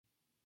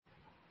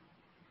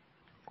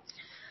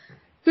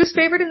Who's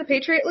favored in the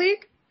Patriot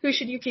League? Who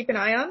should you keep an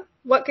eye on?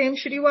 What games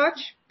should you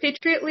watch?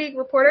 Patriot League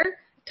reporter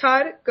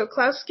Todd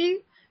Goklowski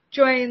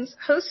joins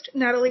host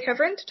Natalie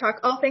Heverin to talk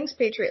all things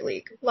Patriot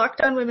League.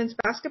 Locked On Women's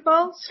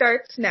Basketball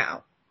starts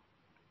now.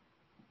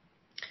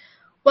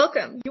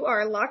 Welcome. You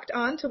are locked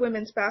on to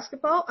women's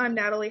basketball. I'm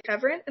Natalie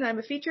Heverin, and I'm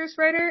a features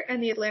writer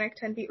and the Atlantic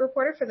 10 beat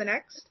reporter for The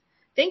Next.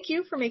 Thank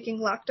you for making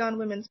Locked On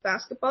Women's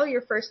Basketball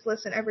your first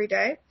listen every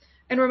day.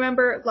 And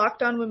remember,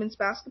 Locked On Women's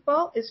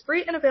Basketball is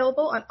free and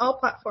available on all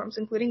platforms,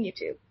 including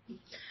YouTube.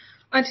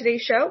 On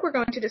today's show, we're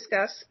going to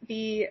discuss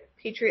the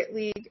Patriot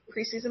League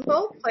preseason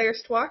poll,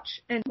 players to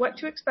watch, and what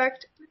to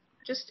expect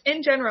just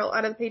in general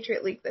out of the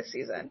Patriot League this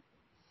season.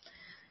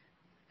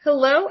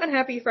 Hello and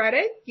happy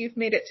Friday. You've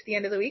made it to the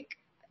end of the week.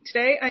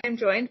 Today, I am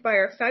joined by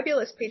our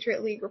fabulous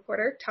Patriot League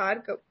reporter,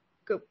 Todd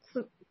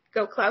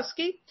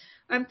Goklowski.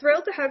 I'm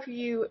thrilled to have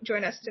you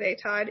join us today,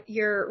 Todd.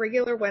 Your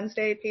regular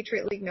Wednesday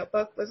Patriot League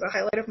notebook was a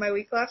highlight of my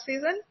week last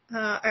season.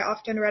 I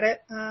often read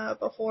it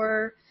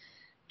before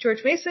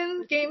George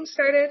Mason games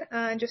started,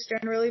 and just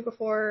generally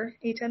before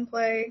A10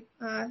 play.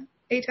 The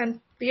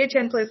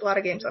A10 plays a lot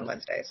of games on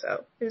Wednesday,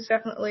 so it was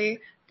definitely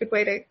a good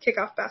way to kick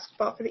off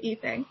basketball for the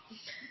evening.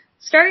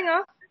 Starting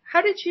off,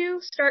 how did you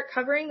start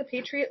covering the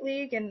Patriot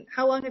League, and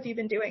how long have you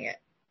been doing it?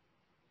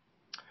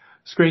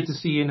 It's great to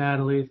see you,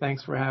 Natalie.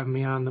 Thanks for having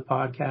me on the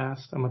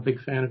podcast. I'm a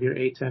big fan of your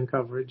A10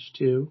 coverage,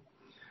 too.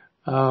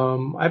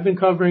 I've been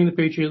covering the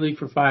Patriot League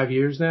for 5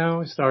 years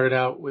now. I started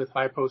out with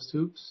High Post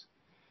Hoops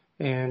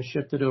and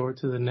shifted over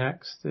to The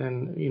Next,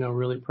 and,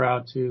 really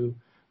proud to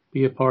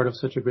be a part of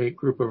such a great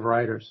group of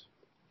writers.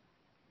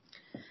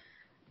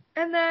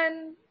 And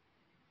then,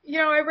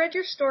 I read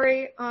your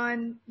story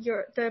on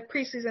the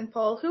preseason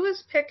poll. Who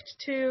was picked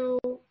to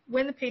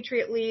win the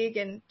Patriot League,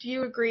 and do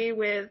you agree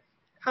with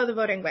how the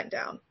voting went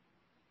down?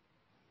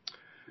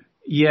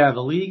 Yeah,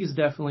 the league is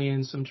definitely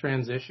in some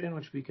transition,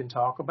 which we can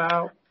talk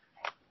about.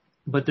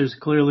 But there's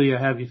clearly a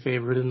heavy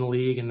favorite in the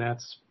league, and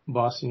that's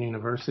Boston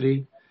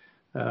University.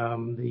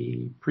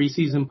 The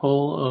preseason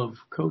poll of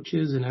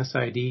coaches and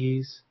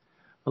SIDs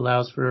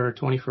allows for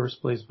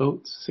 21st place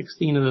votes.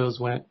 16 of those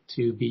went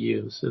to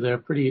BU, so they're a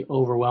pretty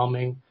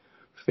overwhelming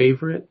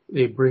favorite.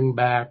 They bring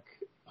back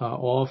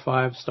all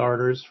 5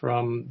 starters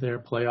from their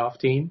playoff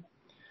team.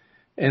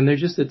 And they're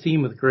just a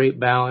team with great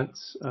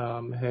balance.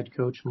 Head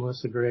coach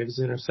Melissa Graves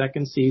in her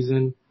second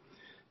season.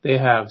 They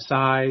have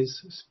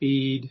size,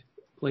 speed,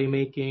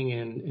 playmaking,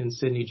 and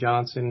Sydney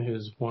Johnson,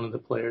 who's one of the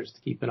players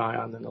to keep an eye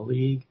on in the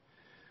league.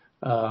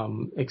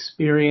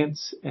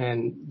 Experience,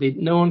 and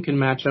no one can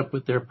match up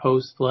with their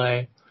post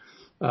play.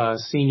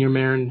 Senior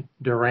Maren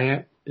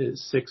Durant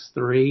is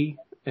 6'3",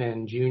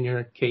 and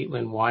junior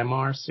Caitlin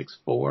Weimar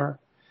 6'4".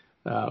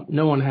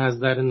 No one has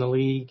that in the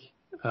league.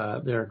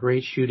 They're a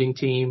great shooting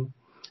team.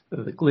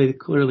 They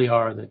clearly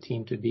are the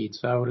team to beat,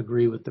 so I would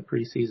agree with the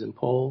preseason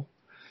poll.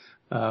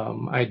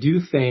 I do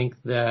think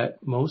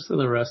that most of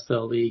the rest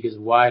of the league is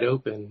wide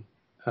open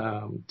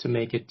to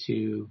make it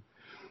to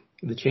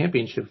the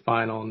championship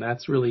final, and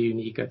that's really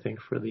unique, I think,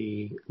 for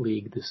the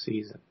league this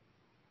season.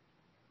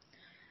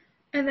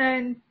 And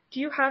then, do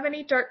you have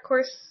any dark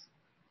horse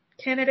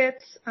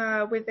candidates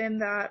within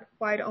that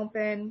wide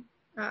open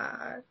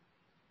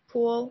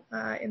pool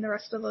in the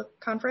rest of the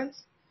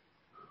conference?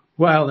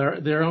 Well,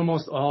 they're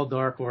almost all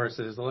dark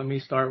horses. Let me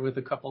start with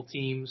a couple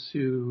teams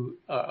who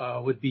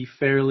would be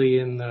fairly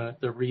in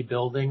the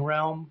rebuilding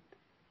realm.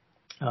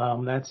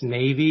 That's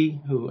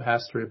Navy, who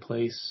has to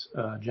replace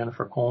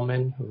Jennifer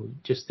Coleman, who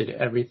just did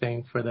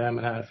everything for them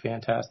and had a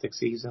fantastic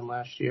season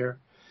last year.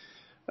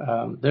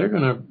 They're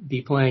going to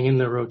be playing in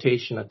the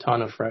rotation a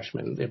ton of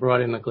freshmen. They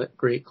brought in a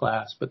great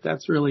class, but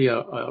that's really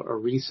a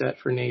reset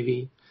for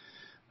Navy.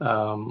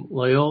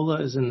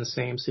 Loyola is in the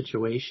same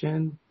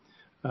situation.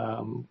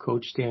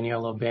 Coach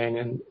Danielle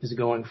O'Banion is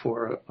going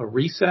for a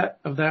reset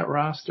of that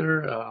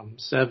roster.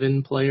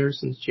 7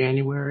 players since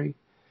January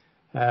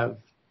have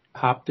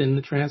hopped in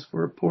the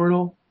transfer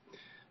portal,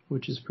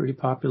 which is pretty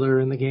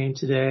popular in the game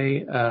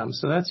today.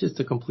 So that's just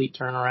a complete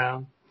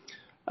turnaround.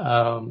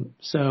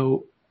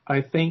 So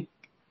I think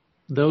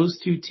those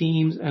 2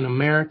 teams and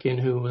American,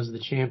 who was the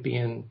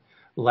champion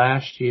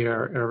last year,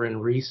 are in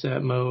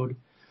reset mode.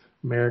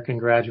 American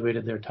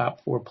graduated their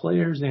top 4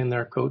 players, and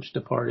their coach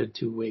departed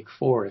to Wake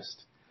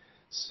Forest.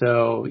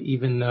 So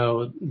even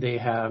though they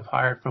have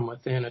hired from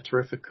within a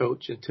terrific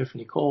coach in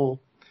Tiffany Cole,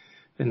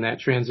 and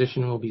that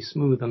transition will be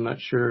smooth, I'm not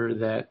sure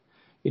that,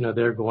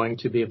 they're going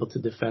to be able to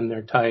defend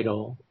their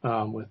title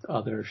with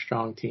other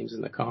strong teams in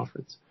the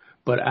conference.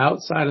 But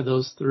outside of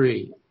those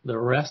 3, the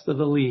rest of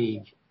the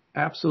league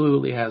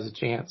absolutely has a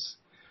chance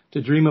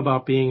to dream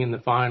about being in the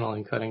final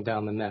and cutting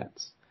down the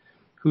nets.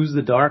 Who's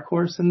the dark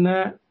horse in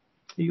that,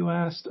 you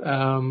asked?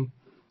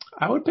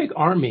 I would pick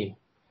Army.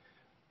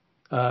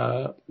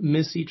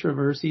 Missy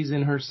Traversi's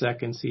in her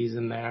second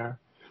season there.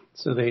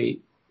 So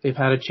they've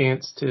had a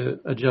chance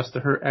to adjust to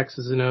her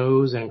X's and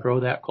O's and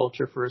grow that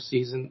culture for a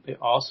season. They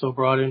also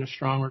brought in a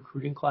strong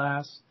recruiting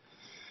class.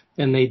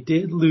 And they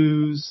did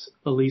lose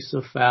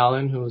Elisa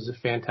Fallon, who was a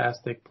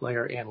fantastic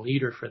player and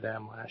leader for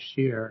them last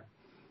year.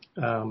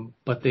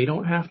 but they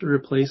don't have to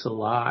replace a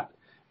lot,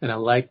 and I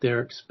like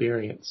their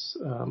experience.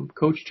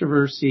 Coach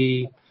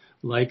Traversy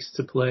likes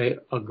to play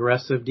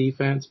aggressive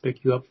defense,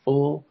 pick you up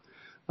full.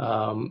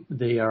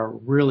 They are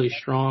really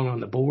strong on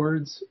the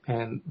boards,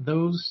 and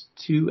those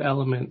two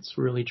elements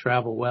really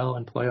travel well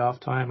in playoff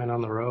time and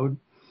on the road.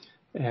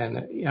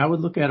 And I would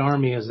look at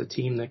Army as a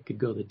team that could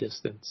go the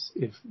distance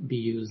if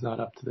BU is not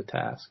up to the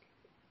task.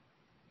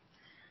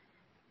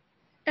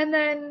 And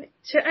then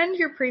to end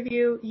your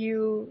preview,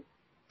 you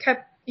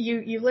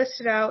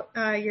listed out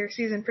your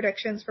season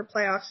predictions for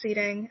playoff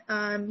seeding.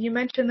 You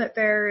mentioned that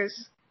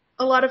there's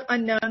a lot of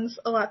unknowns,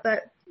 a lot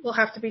that will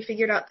have to be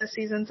figured out this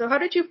season. So how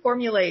did you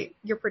formulate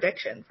your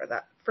prediction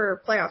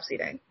for playoff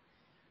seeding?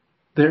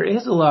 There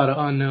is a lot of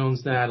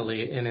unknowns,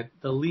 Natalie, and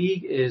the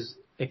league is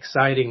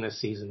exciting this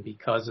season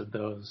because of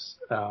those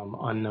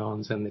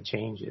unknowns and the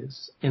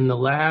changes. In the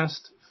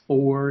last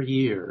 4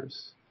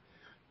 years,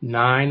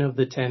 9 of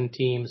the 10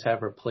 teams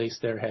have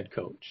replaced their head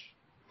coach.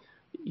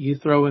 You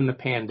throw in the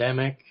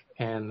pandemic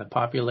and the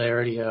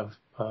popularity of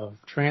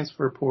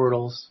transfer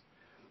portals,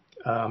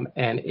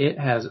 and it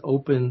has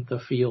opened the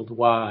field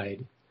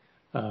wide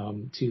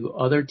to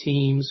other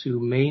teams who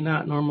may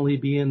not normally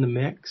be in the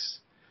mix,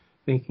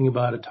 thinking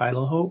about a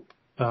title hope,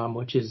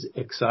 which is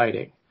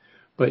exciting.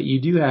 But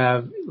you do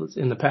have,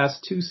 in the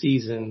past 2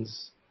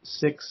 seasons,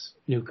 6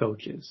 new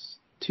coaches.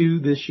 2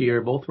 this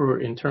year, both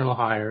were internal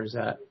hires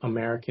at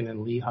American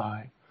and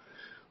Lehigh.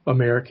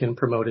 American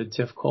promoted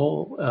Tiff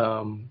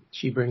Cole.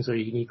 She brings a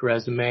unique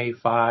resume,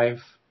 5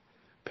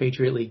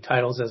 Patriot League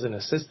titles as an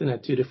assistant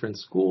at 2 different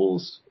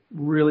schools.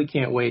 Really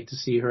can't wait to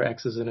see her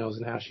X's and O's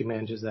and how she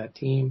manages that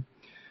team.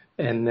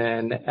 And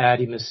then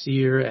Addie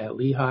Messier at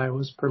Lehigh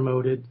was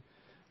promoted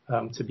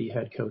to be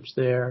head coach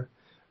there.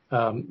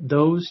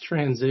 Those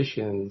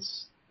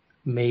transitions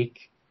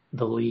make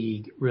the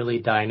league really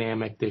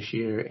dynamic this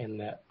year in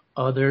that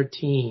other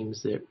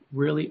teams that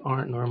really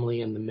aren't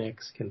normally in the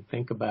mix can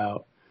think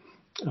about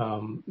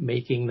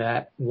making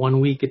that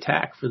 1-week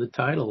attack for the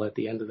title at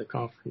the end of the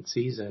conference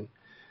season.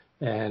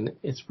 And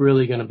it's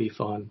really going to be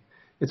fun.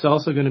 It's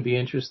also going to be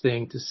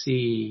interesting to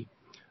see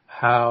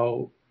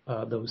how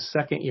those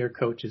second-year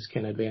coaches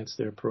can advance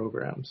their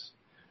programs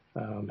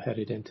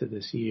headed into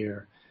this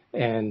year.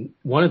 And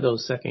one of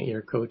those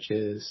second-year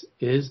coaches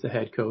is the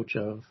head coach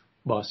of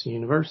Boston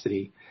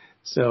University.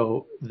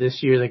 So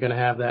this year they're going to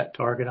have that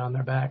target on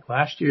their back.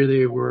 Last year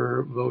they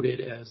were voted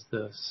as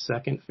the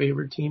second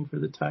favorite team for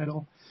the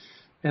title,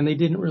 and they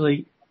didn't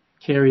really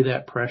carry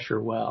that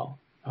pressure well.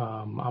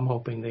 I'm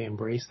hoping they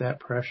embrace that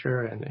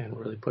pressure and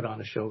really put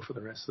on a show for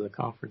the rest of the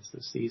conference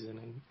this season,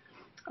 and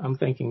I'm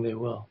thinking they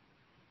will.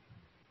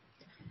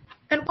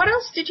 And what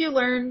else did you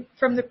learn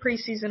from the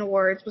preseason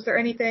awards? Was there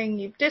anything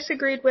you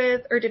disagreed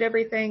with, or did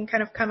everything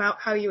kind of come out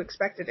how you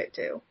expected it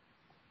to?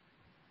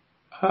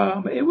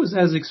 It was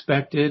as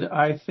expected.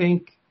 I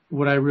think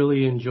what I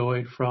really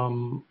enjoyed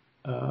from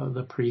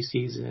the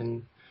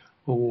preseason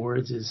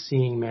awards is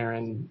seeing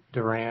Marin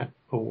Durant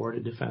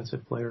awarded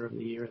Defensive Player of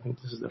the Year. I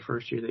think this is the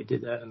first year they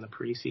did that in the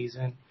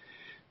preseason.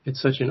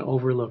 It's such an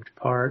overlooked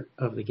part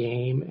of the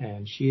game,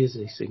 and she is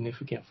a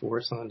significant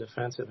force on the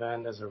defensive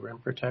end as a rim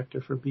protector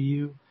for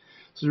BU.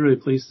 So I was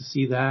really pleased to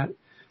see that.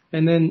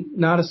 And then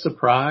not a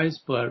surprise,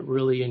 but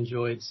really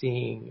enjoyed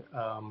seeing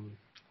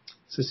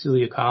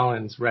Cecilia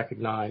Collins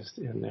recognized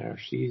in there.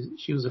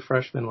 She was a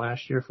freshman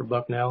last year for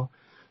Bucknell,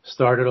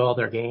 started all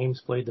their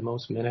games, played the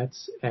most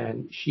minutes,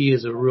 and she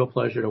is a real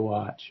pleasure to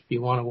watch. If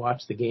you want to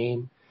watch the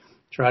game,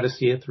 try to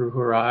see it through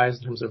her eyes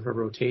in terms of her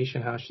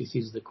rotation, how she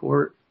sees the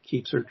court,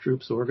 keeps her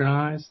troops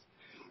organized,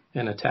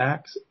 and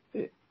attacks.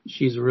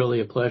 She's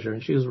really a pleasure,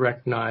 and she was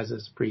recognized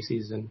as a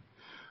preseason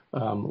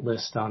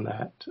list on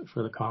that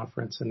for the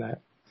conference, and that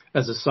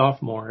as a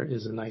sophomore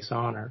is a nice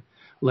honor.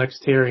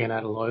 Lex Tarian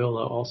out of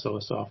Loyola, also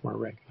a sophomore,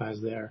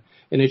 recognized there.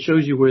 And it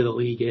shows you where the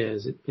league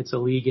is. It's a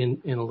league in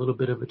a little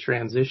bit of a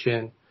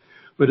transition,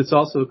 but it's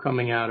also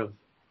coming out of,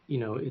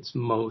 its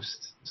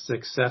most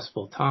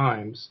successful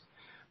times.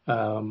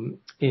 In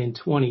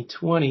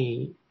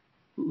 2020,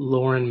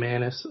 Lauren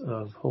Manis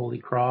of Holy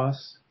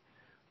Cross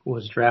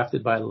was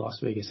drafted by the Las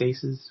Vegas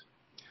Aces.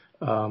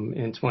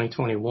 In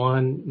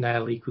 2021,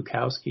 Natalie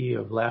Kukowski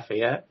of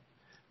Lafayette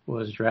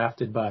was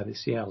drafted by the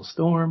Seattle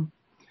Storm.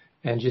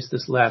 And just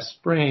this last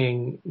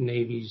spring,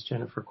 Navy's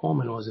Jennifer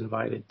Coleman was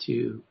invited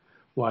to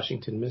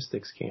Washington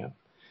Mystics camp.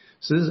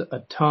 So there's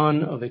a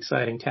ton of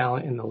exciting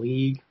talent in the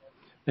league.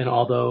 And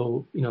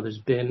although, there's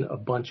been a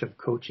bunch of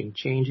coaching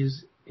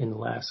changes in the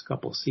last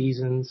couple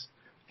seasons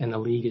and the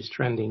league is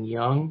trending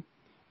young,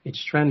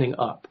 it's trending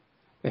up.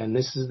 And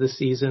this is the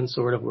season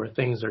sort of where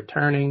things are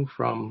turning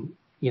from,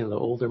 the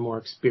older, more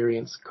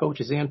experienced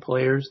coaches and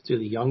players to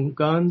the young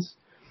guns.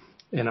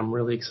 And I'm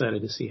really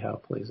excited to see how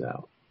it plays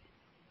out.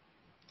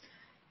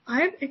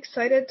 I'm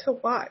excited to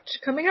watch.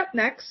 Coming up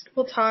next,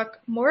 we'll talk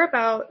more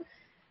about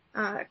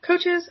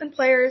coaches and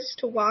players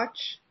to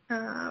watch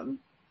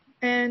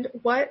and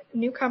what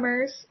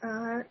newcomers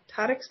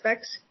Todd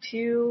expects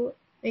to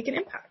make an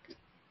impact.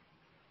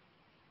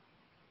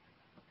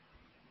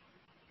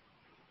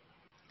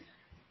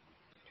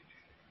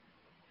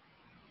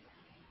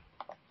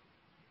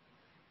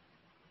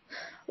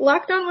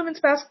 Locked On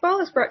Women's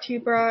Basketball is brought to you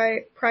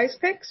by Prize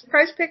Picks.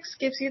 Prize Picks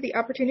gives you the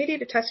opportunity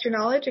to test your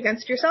knowledge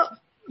against yourself.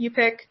 You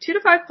pick 2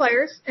 to 5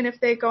 players, and if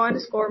they go on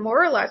to score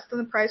more or less than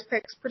the Prize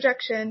Picks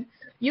projection,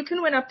 you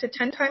can win up to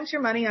 10 times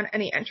your money on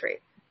any entry.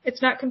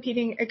 It's not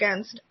competing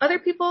against other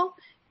people,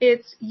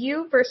 it's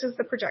you versus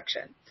the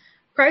projection.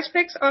 Prize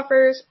Picks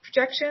offers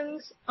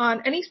projections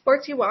on any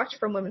sports you watch,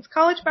 from women's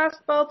college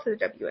basketball to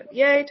the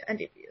WNBA to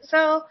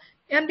NWSL,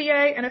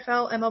 NBA,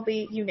 NFL,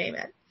 MLB, you name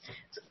it.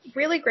 It's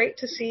really great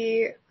to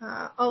see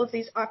all of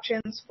these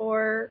options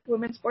for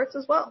women's sports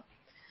as well.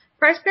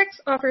 Prize Picks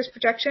offers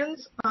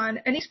projections on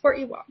any sport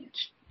you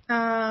watch.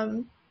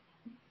 All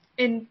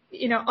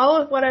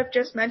of what I've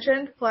just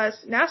mentioned,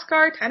 plus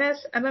NASCAR,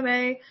 tennis,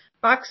 MMA,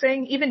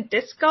 boxing, even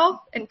disc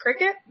golf and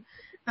cricket.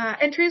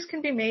 Entries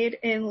can be made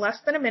in less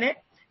than a minute.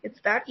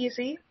 It's that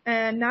easy.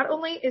 And not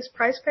only is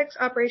Prize Picks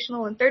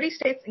operational in 30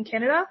 states and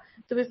Canada,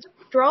 the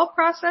withdrawal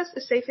process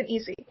is safe and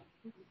easy.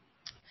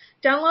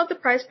 Download the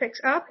Prize Picks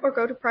app or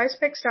go to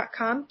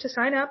prizepicks.com to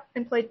sign up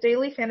and play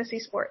daily fantasy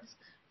sports.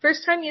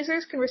 First-time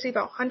users can receive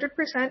a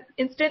 100%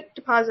 instant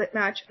deposit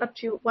match up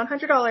to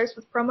 $100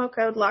 with promo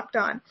code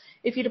LOCKEDON.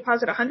 If you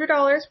deposit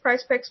 $100,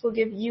 Prize Picks will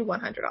give you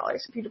 $100.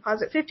 If you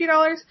deposit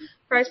 $50,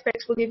 Prize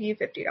Picks will give you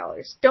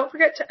 $50. Don't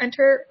forget to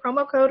enter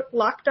promo code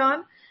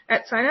LOCKEDON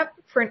at sign-up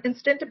for an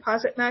instant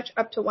deposit match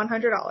up to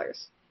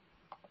 $100.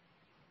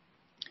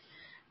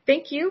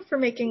 Thank you for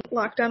making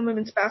Locked On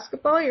Women's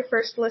Basketball your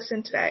first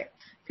listen today.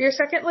 For your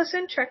second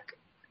listen, check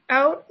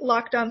out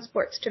Locked On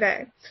Sports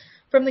Today.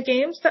 From the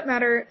games that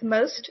matter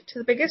most to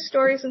the biggest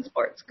stories in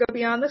sports, go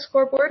beyond the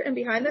scoreboard and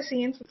behind the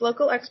scenes with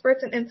local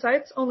experts and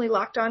insights only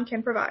Locked On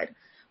can provide.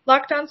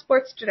 Locked On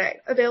Sports Today,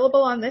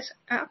 available on this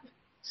app,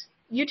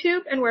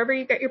 YouTube, and wherever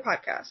you get your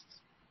podcasts.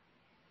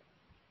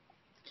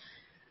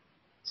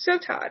 So,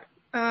 Todd,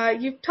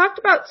 you've talked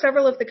about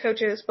several of the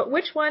coaches, but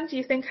which one do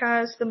you think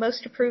has the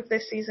most to prove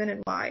this season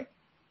and why?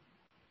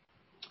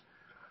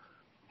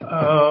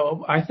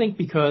 I think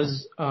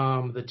because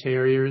the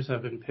Terriers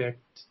have been picked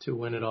to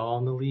win it all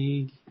in the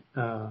league.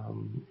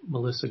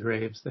 Melissa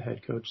Graves, the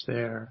head coach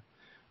there,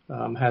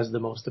 has the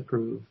most to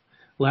prove.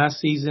 Last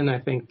season, I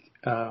think,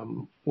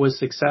 was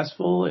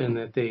successful in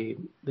that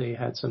they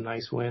had some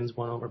nice wins,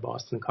 one over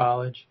Boston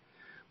College.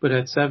 But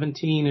at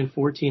 17 and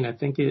 14, I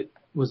think it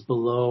was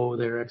below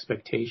their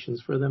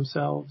expectations for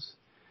themselves.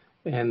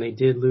 And they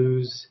did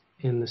lose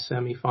in the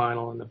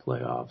semifinal in the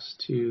playoffs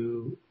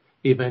to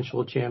the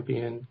eventual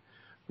champion,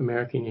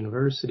 American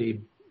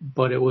University,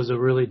 but it was a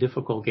really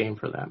difficult game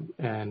for them,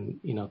 and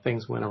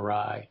things went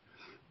awry.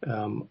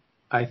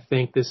 I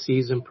think this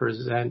season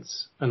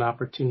presents an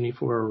opportunity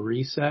for a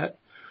reset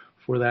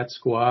for that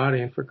squad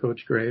and for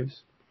Coach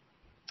Graves,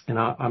 and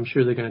I'm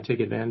sure they're going to take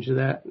advantage of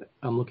that.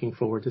 I'm looking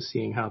forward to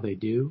seeing how they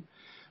do.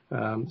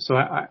 So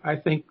I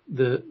think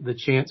the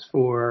chance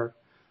for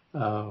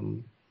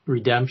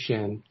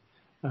redemption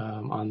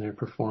on their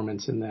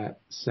performance in that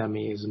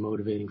semi is a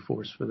motivating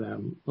force for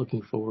them.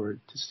 Looking forward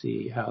to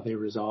see how they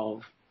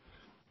resolve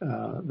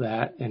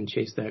that and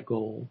chase that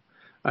goal.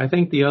 I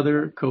think the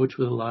other coach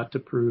with a lot to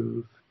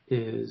prove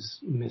is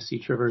Missy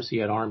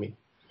Traversi at Army.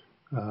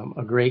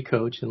 A great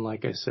coach, and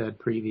like I said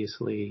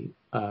previously,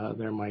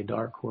 they're my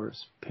dark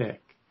horse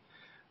pick.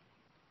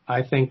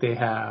 I think they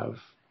have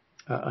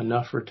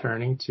enough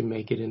returning to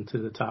make it into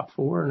the top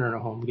 4 and earn a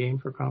home game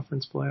for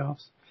conference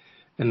playoffs.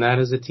 And that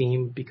is a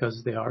team,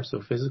 because they are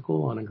so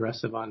physical and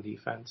aggressive on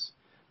defense,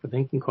 I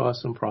think can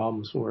cause some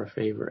problems for a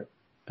favorite.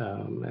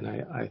 And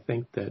I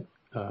think that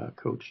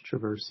Coach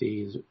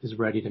Traversi is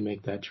ready to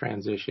make that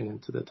transition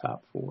into the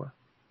top 4.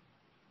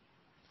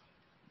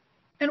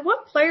 And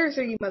what players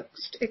are you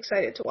most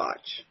excited to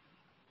watch?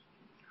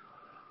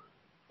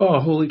 Oh,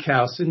 holy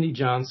cow, Sydney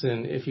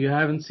Johnson. If you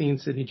haven't seen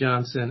Sydney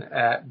Johnson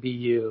at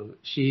BU,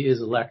 she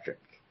is electric.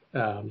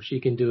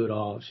 She can do it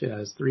all. She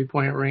has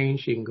 3-point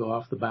range. She can go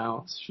off the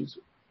bounce. She's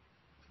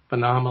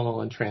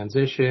phenomenal in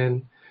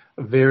transition.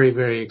 A very,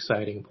 very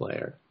exciting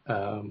player.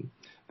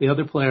 The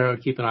other player I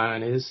would keep an eye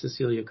on is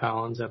Cecilia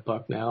Collins at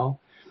Bucknell.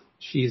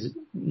 She's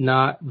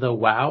not the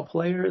wow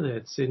player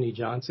that Sydney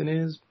Johnson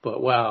is,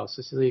 but wow,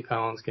 Cecilia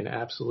Collins can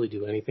absolutely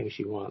do anything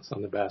she wants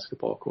on the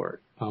basketball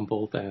court on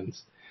both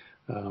ends.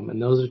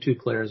 And those are 2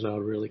 players I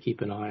would really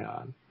keep an eye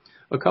on.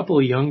 A couple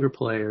of younger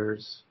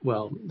players,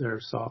 well, they're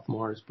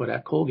sophomores, but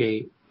at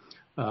Colgate,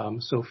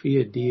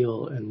 Sophia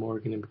Deal and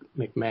Morgan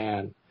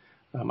McMahon,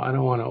 I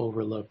don't want to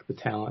overlook the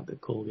talent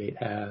that Colgate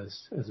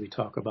has as we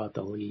talk about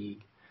the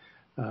league.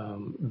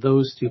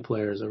 Those 2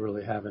 players I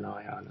really have an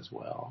eye on as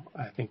well.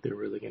 I think they're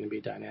really going to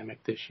be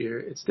dynamic this year.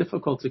 It's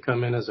difficult to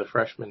come in as a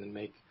freshman and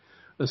make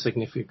a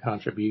significant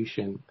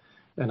contribution,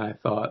 and I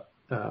thought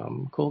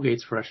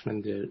Colgate's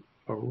freshmen did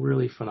a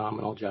really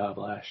phenomenal job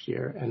last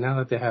year. And now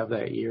that they have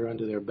that year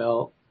under their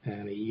belt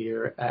and a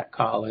year at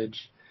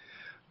college,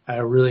 I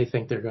really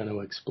think they're going to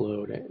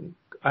explode. And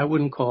I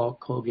wouldn't call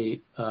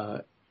Colgate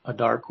a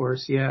dark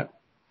horse yet,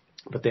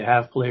 but they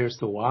have players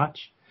to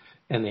watch,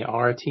 and they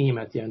are a team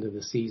at the end of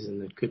the season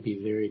that could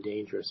be very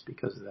dangerous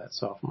because of that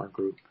sophomore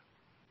group.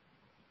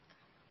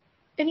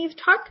 And you've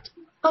talked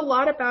a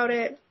lot about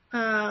it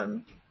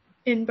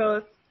in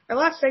both our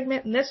last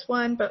segment and this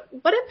one, but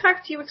what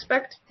impact do you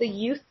expect the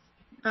youth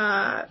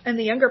and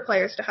the younger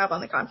players to have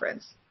on the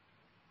conference?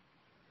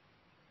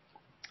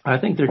 I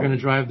think they're going to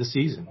drive the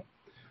season.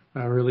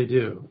 I really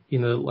do.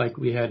 Like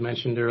we had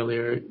mentioned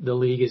earlier, the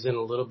league is in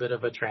a little bit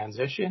of a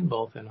transition,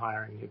 both in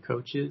hiring new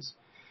coaches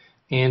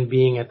and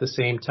being at the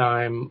same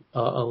time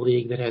a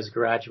league that has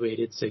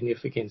graduated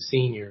significant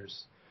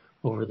seniors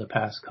over the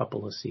past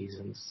couple of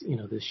seasons.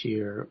 This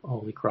year,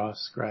 Holy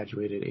Cross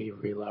graduated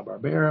Avery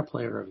LaBarbera,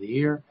 Player of the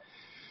Year.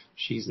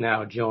 She's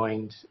now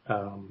joined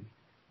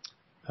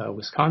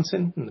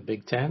Wisconsin in the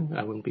Big Ten.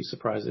 I wouldn't be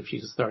surprised if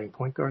she's a starting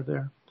point guard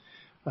there.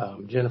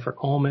 Jennifer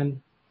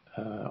Coleman,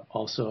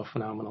 also a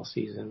phenomenal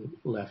season,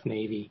 left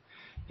Navy.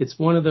 It's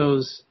one of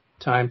those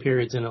time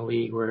periods in a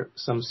league where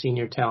some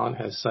senior talent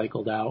has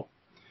cycled out,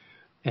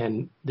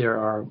 and there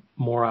are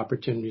more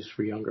opportunities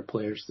for younger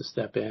players to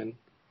step in.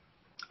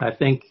 I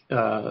think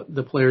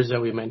the players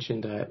that we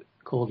mentioned at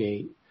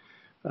Colgate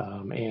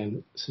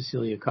and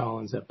Cecilia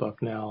Collins at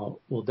Bucknell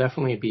will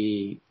definitely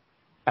be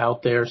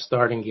out there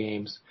starting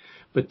games.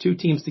 But two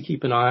teams to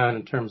keep an eye on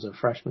in terms of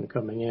freshmen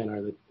coming in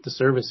are the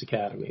service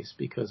academies,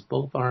 because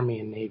both Army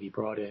and Navy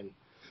brought in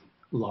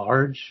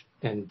large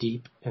and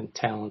deep and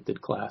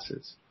talented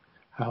classes.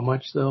 How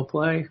much they'll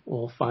play,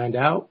 we'll find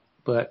out.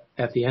 But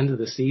at the end of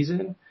the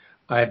season,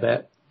 I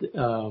bet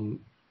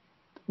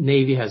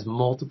Navy has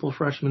multiple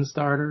freshman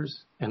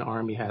starters and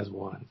Army has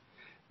one.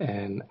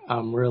 And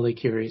I'm really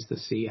curious to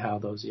see how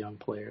those young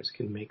players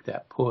can make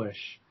that push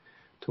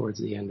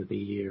towards the end of the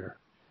year.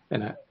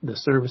 And the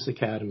service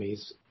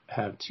academies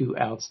have two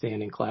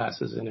outstanding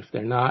classes. And if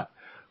they're not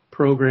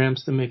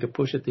programs to make a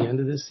push at the end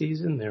of this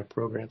season, they're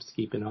programs to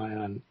keep an eye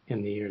on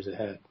in the years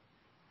ahead.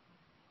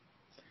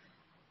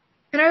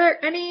 And are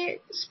there any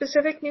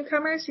specific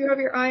newcomers you have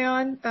your eye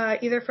on,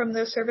 either from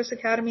those service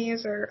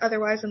academies or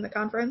otherwise in the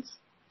conference?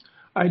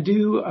 I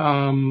do.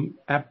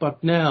 At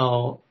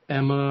Bucknell,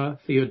 Emma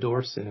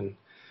Theodorson.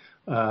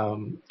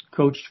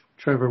 Coach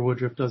Trevor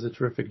Woodruff does a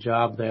terrific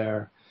job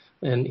there,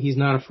 and he's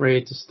not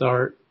afraid to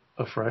start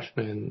a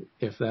freshman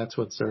if that's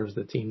what serves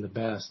the team the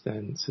best.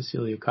 And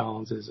Cecilia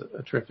Collins is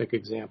a terrific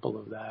example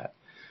of that.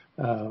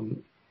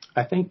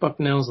 I think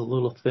Bucknell's a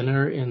little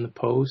thinner in the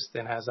post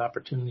and has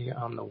opportunity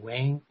on the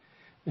wing.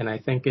 And I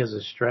think as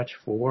a stretch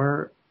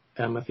four,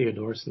 Emma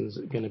Theodorson's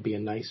going to be a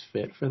nice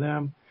fit for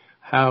them.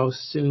 How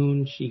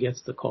soon she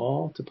gets the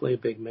call to play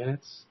big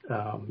minutes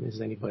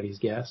is anybody's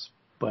guess.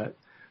 But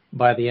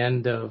by the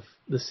end of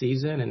the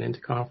season and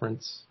into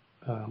conference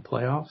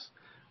playoffs,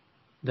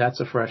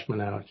 that's a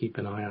freshman I would keep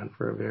an eye on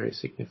for a very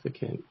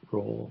significant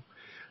role.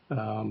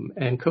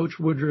 And Coach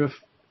Woodruff,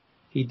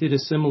 he did a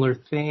similar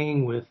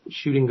thing with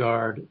shooting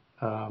guard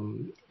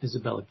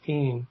Isabella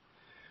King,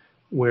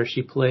 where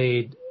she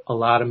played a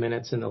lot of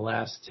minutes in the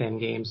last 10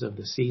 games of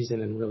the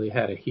season and really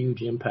had a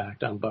huge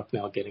impact on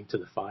Bucknell getting to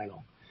the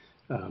final.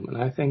 And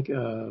I think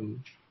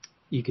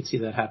you could see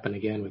that happen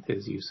again with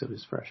his use of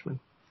his freshmen.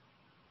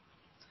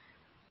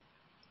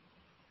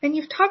 And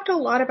you've talked a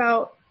lot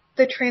about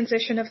the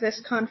transition of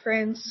this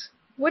conference.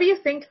 What do you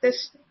think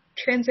this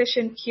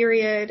transition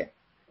period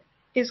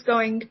is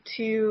going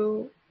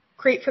to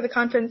create for the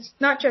conference,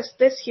 not just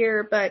this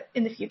year, but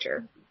in the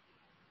future?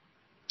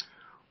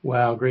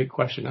 Wow, great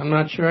question. I'm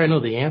not sure I know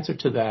the answer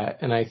to that,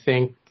 and I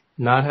think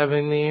not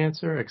having the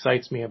answer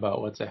excites me about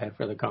what's ahead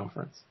for the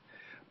conference.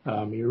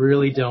 You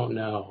really don't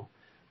know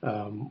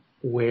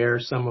where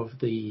some of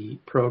the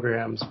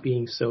programs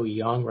being so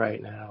young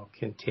right now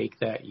can take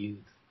that youth.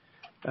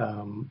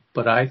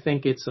 But I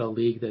think it's a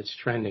league that's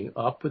trending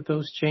up with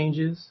those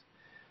changes.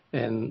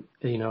 And,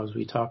 as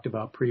we talked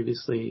about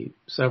previously,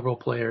 several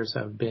players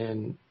have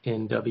been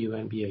in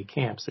WNBA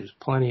camps. There's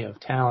plenty of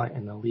talent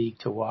in the league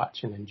to watch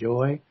and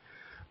enjoy.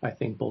 I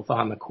think both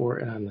on the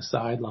court and on the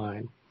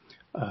sideline.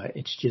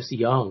 It's just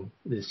young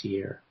this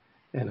year.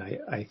 And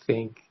I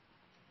think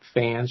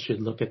fans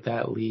should look at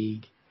that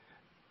league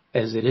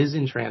as it is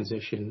in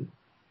transition,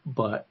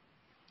 but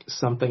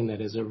something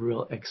that is a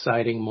real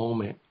exciting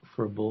moment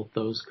for both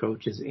those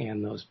coaches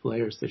and those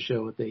players to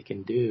show what they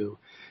can do.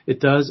 It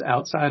does,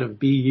 outside of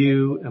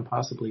BU and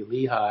possibly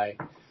Lehigh,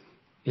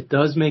 it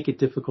does make it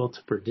difficult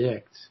to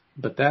predict,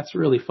 but that's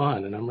really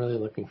fun, and I'm really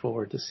looking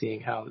forward to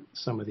seeing how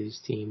some of these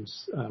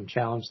teams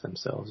challenge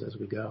themselves as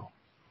we go.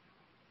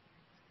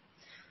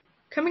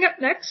 Coming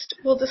up next,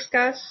 we'll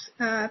discuss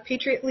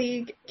Patriot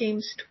League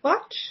games to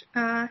watch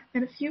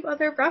and a few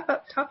other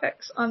wrap-up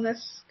topics on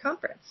this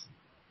conference.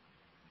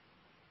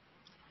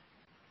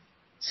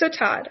 So,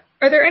 Todd,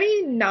 are there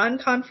any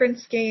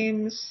non-conference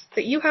games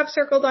that you have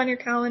circled on your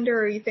calendar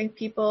or you think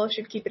people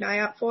should keep an eye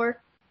out for?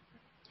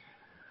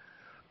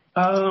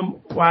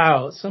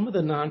 Wow. Some of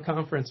the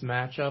non-conference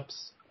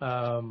matchups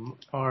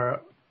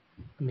are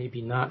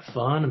maybe not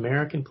fun.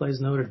 American plays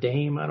Notre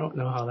Dame. I don't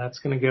know how that's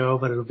going to go,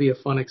 but it'll be a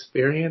fun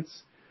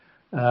experience.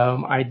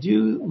 I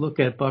do look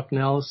at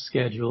Bucknell's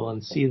schedule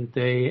and see that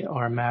they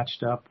are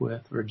matched up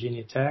with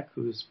Virginia Tech,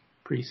 who's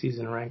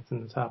preseason ranked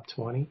in the top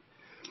 20.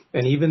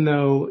 And even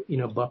though,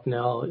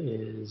 Bucknell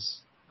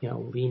is,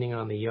 leaning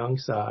on the young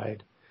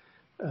side,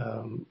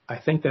 I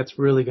think that's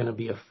really going to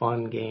be a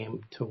fun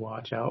game to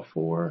watch out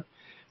for.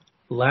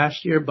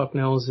 Last year,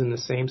 Bucknell was in the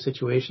same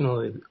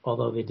situation,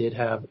 although they did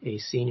have a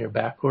senior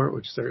backcourt,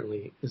 which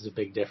certainly is a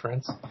big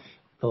difference.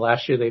 The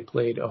last year they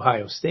played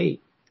Ohio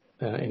State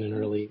in an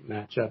early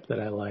matchup that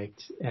I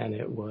liked, and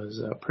it was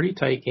a pretty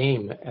tight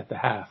game at the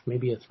half,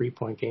 maybe a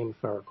 3-point game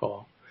if I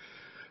recall.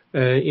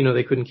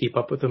 They couldn't keep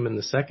up with them in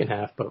the second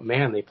half, but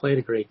man, they played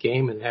a great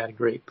game and had a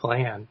great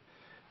plan.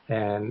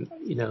 And,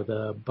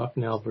 the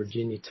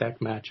Bucknell-Virginia Tech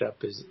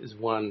matchup is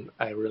one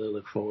I really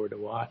look forward to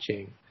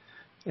watching.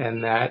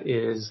 And that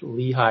is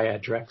Lehigh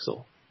at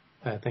Drexel.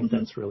 I think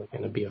that's really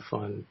going to be a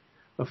fun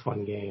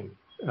game.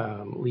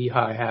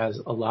 Lehigh has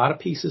a lot of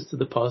pieces to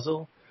the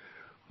puzzle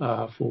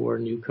for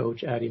new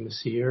coach Addy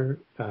Messier.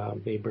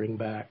 They bring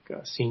back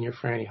senior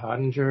Franny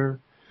Hottinger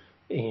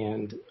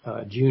and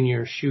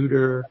junior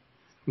shooter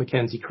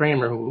Mackenzie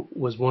Kramer, who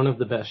was one of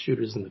the best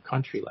shooters in the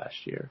country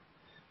last year.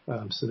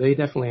 So they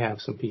definitely have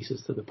some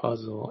pieces to the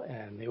puzzle,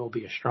 and they will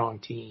be a strong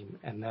team.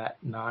 And that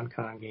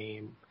non-con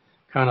game,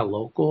 kind of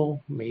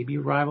local, maybe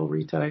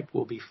rivalry type,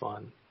 will be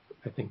fun,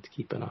 I think, to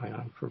keep an eye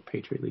on for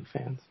Patriot League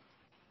fans.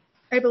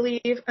 I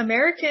believe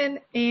American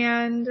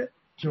and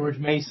George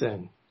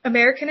Mason, but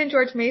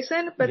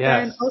yes.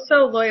 Then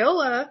also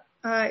Loyola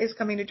is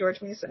coming to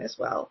George Mason as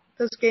well.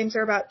 Those games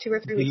are about 2 or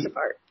 3 weeks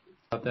apart.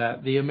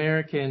 The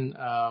American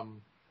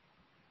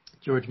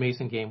George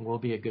Mason game will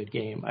be a good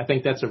game. I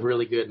think that's a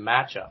really good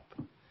matchup.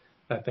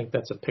 I think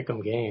that's a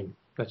pick'em game.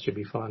 That should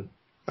be fun.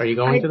 Are you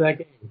going to that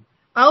game?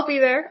 I'll be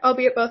there. I'll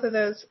be at both of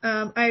those.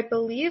 I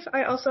believe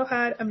I also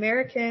had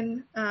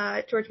American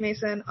George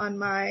Mason on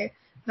my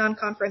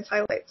non-conference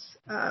highlights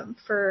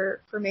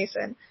for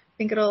Mason. I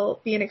think it'll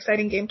be an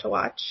exciting game to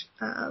watch.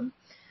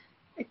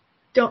 I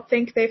don't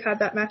think they've had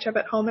that matchup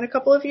at home in a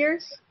couple of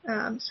years,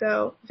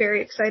 so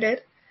very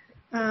excited.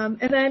 And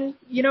then,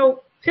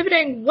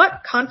 pivoting,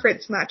 what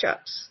conference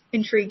matchups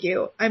intrigue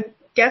you? I'm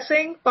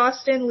guessing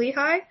Boston,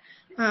 Lehigh,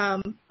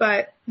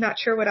 but not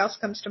sure what else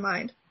comes to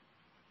mind.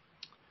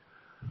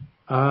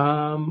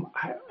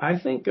 I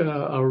think a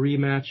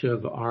rematch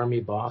of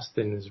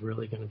Army-Boston is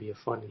really going to be a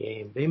fun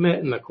game. They met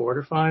in the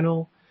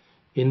quarterfinal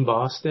in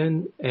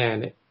Boston,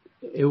 and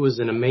it was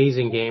an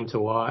amazing game to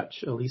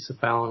watch. Elisa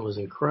Fallon was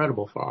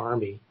incredible for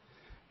Army,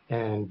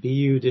 and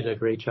BU did a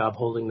great job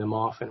holding them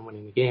off and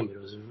winning the game. But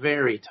it was a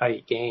very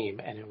tight game,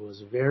 and it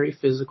was very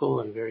physical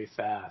and very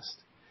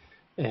fast.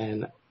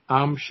 And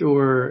I'm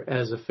sure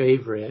as a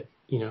favorite,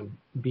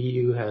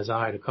 BU has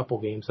eyed a couple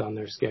games on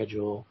their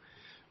schedule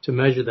to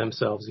measure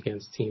themselves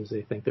against teams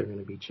they think they're going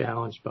to be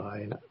challenged by.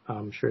 And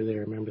I'm sure they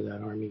remember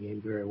that Army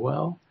game very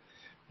well,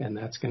 and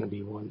that's going to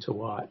be one to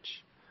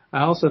watch.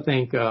 I also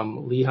think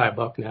Lehigh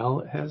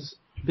Bucknell has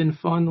been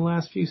fun the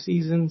last few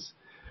seasons.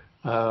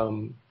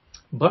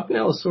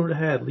 Bucknell sort of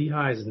had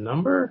Lehigh's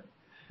number.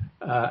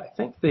 I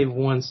think they've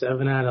won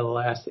 7 out of the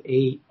last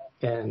 8,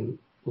 and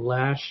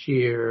last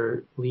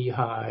year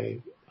Lehigh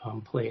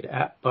played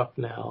at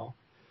Bucknell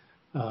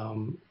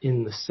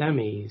in the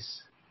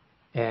semis,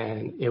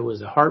 and it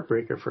was a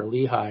heartbreaker for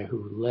Lehigh,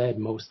 who led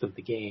most of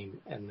the game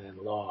and then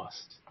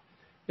lost.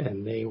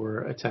 And they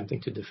were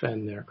attempting to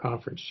defend their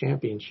conference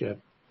championship,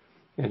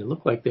 and it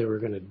looked like they were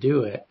going to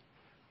do it.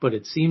 But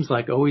it seems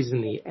like always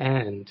in the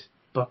end,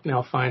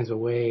 Bucknell finds a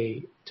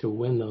way to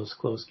win those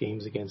close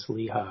games against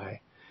Lehigh.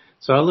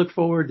 So I look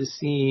forward to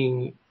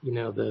seeing,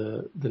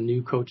 the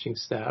new coaching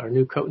staff or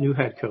new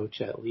head coach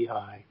at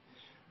Lehigh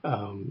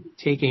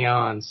taking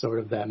on sort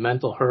of that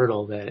mental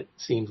hurdle that it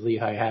seems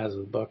Lehigh has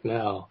with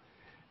Bucknell,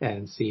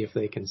 and see if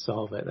they can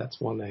solve it. That's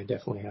one that I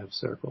definitely have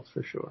circled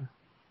for sure.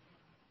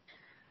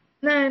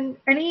 Then,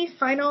 any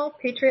final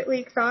Patriot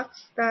League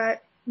thoughts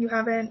that you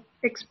haven't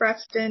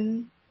expressed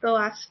in the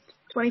last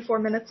 24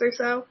 minutes or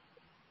so?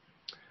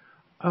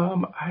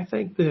 I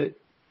think that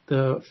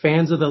the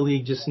fans of the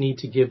league just need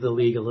to give the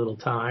league a little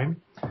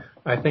time.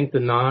 I think the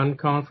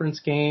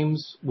non-conference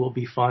games will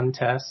be fun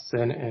tests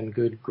and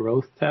good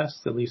growth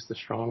tests, at least the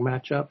strong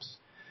matchups.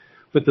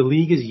 But the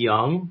league is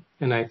young,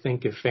 and I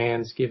think if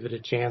fans give it a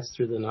chance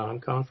through the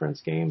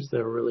non-conference games,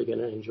 they're really going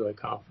to enjoy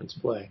conference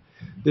play.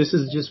 This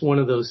is just one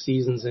of those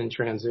seasons in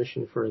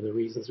transition for the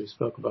reasons we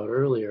spoke about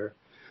earlier.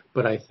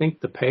 But I think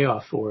the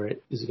payoff for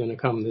it is going to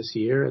come this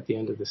year at the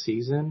end of the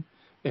season,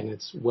 and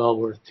it's well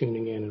worth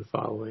tuning in and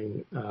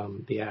following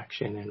the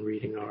action and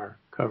reading our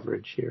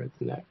coverage here at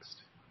the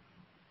Next.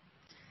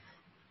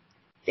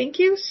 Thank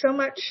you so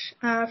much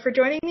for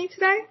joining me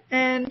today.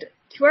 And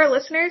to our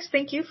listeners,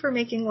 thank you for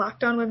making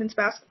Locked On Women's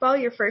Basketball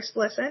your first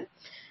listen.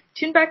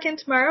 Tune back in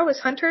tomorrow as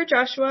Hunter,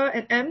 Joshua,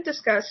 and Em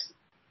discuss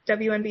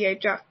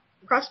WNBA draft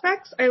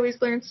prospects. I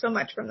always learn so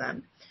much from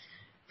them.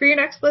 For your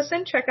next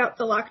listen, check out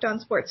the Locked On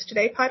Sports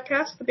Today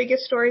podcast, the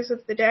biggest stories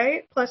of the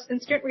day, plus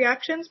instant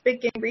reactions,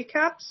 big game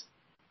recaps,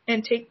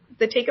 and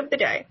the take of the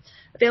day.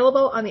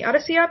 Available on the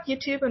Odyssey app,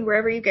 YouTube, and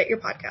wherever you get your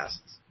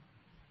podcasts.